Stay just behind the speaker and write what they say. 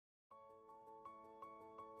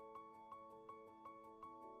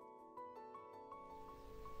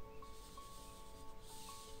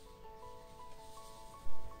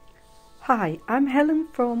Hi, I'm Helen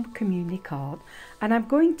from Communicart and I'm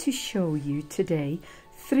going to show you today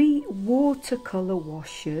 3 watercolour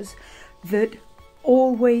washes that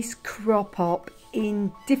always crop up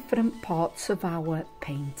in different parts of our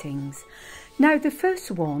paintings. Now the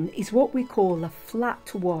first one is what we call a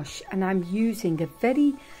flat wash, and I'm using a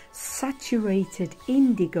very saturated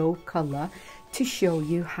indigo colour to show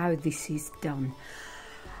you how this is done.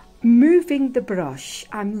 Moving the brush,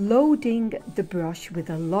 I'm loading the brush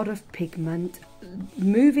with a lot of pigment,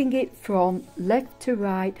 moving it from left to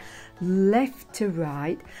right,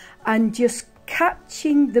 and just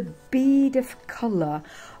catching the bead of colour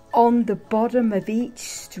on the bottom of each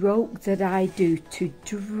stroke that I do to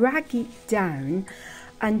drag it down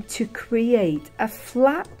and to create a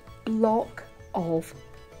flat block of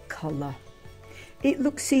colour. It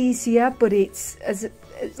looks easier, but it's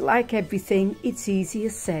like everything, it's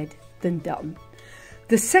easier said than done.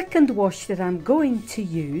 The second wash that I'm going to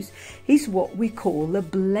use is what we call a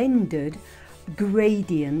blended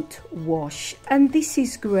gradient wash, and this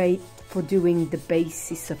is great for doing the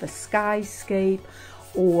basis of a skyscape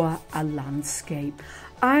or a landscape.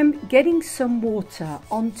 I'm getting some water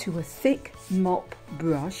onto a thick mop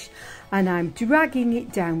brush and I'm dragging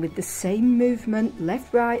it down with the same movement,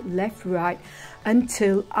 left, right,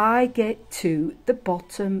 until I get to the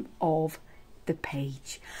bottom of the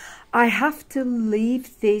page. I have to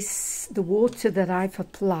leave the water that I've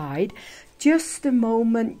applied just a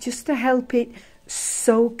moment, just to help it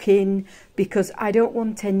soak in, because I don't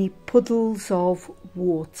want any puddles of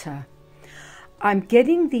water. I'm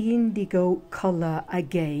getting the indigo colour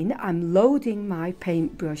again. I'm loading my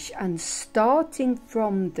paintbrush and starting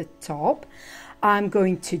from the top, I'm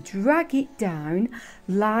going to drag it down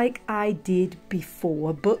like I did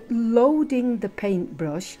before, but loading the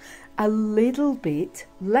paintbrush a little bit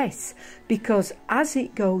less, because as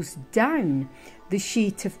it goes down the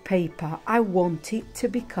sheet of paper, I want it to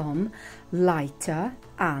become lighter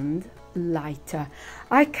and lighter.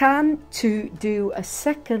 I can, to do a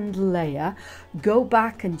second layer, go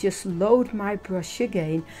back and just load my brush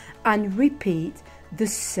again and repeat the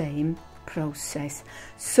same process.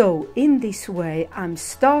 So in this way I'm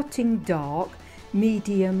starting dark,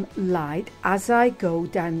 medium, light as I go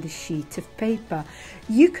down the sheet of paper.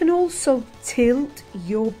 You can also tilt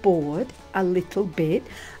your board a little bit,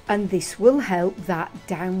 and this will help that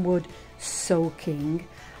downward soaking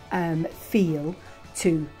feel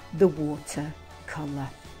to the watercolour.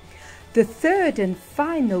 The third and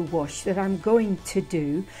final wash that I'm going to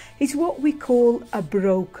do is what we call a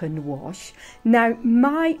broken wash. Now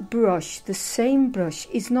my brush, the same brush,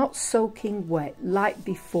 is not soaking wet like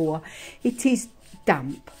before. It is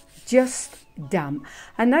damp, just damp,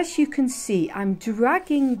 and as you can see, I'm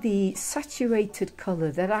dragging the saturated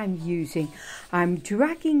colour that I'm using, I'm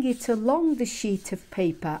dragging it along the sheet of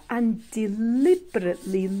paper and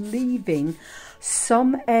deliberately leaving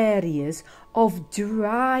some areas of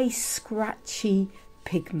dry, scratchy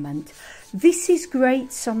pigment. This is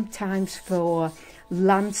great sometimes for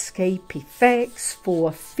landscape effects,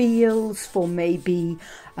 for fields, for maybe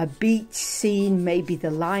a beach scene, maybe the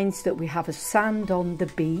lines that we have of sand on the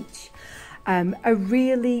beach. A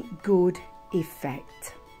really good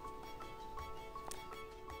effect.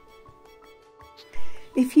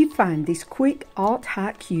 If you found this quick art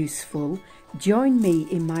hack useful, join me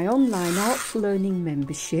in my online art learning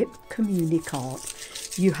membership,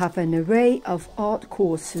 Communicart. You have an array of art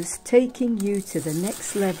courses taking you to the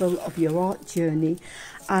next level of your art journey,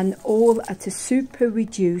 and all at a super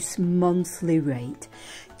reduced monthly rate.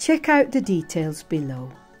 Check out the details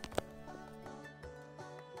below.